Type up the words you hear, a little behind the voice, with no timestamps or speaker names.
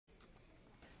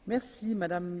Merci,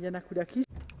 Madame Yannakoudakis.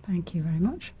 Thank you very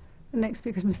much. The next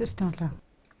speaker is Mr. Stadler.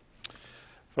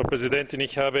 Frau Präsidentin,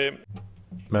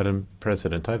 Madam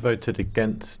President, I voted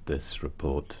against this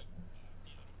report.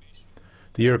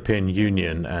 The European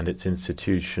Union and its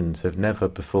institutions have never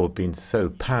before been so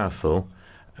powerful,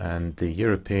 and the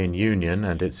European Union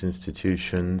and its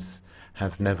institutions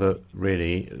have never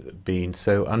really been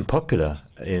so unpopular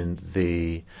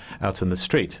out on the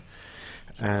street.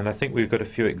 And I think we've got a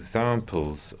few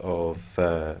examples of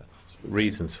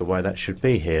reasons for why that should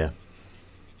be here.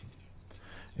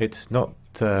 It's not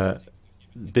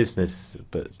business,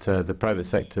 but the private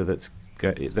sector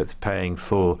that's paying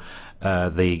for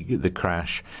the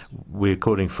crash. We're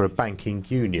calling for a banking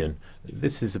union.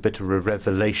 This is a bit of a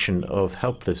revelation of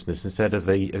helplessness. Instead of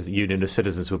a union of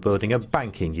citizens, we're building a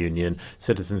banking union.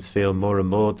 Citizens feel more and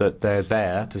more that they're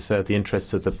there to serve the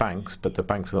interests of the banks, but the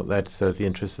banks are not there to serve the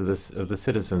interests of the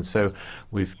citizens. So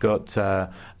we've got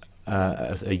a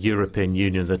European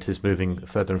Union that is moving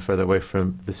further and further away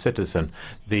from the citizen.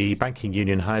 The banking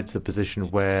union hides the position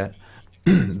where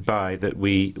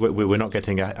we're not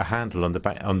getting a handle on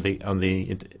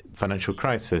the financial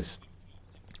crisis.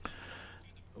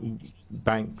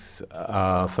 Banks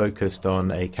are focused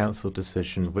on a council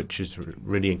decision which is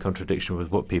really in contradiction with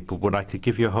what people want. I could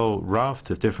give you a whole raft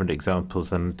of different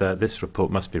examples, and this report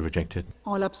must be rejected.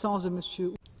 En l'absence de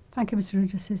Monsieur. Thank you, Mr.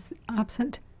 Regis is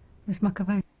absent. Ms.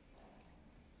 McAvey.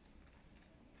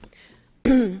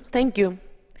 Thank you.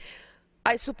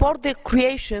 I support the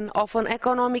creation of an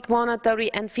economic,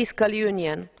 monetary and fiscal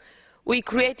union. We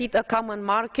created a common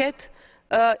market,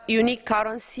 a unique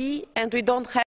currency, and we don't have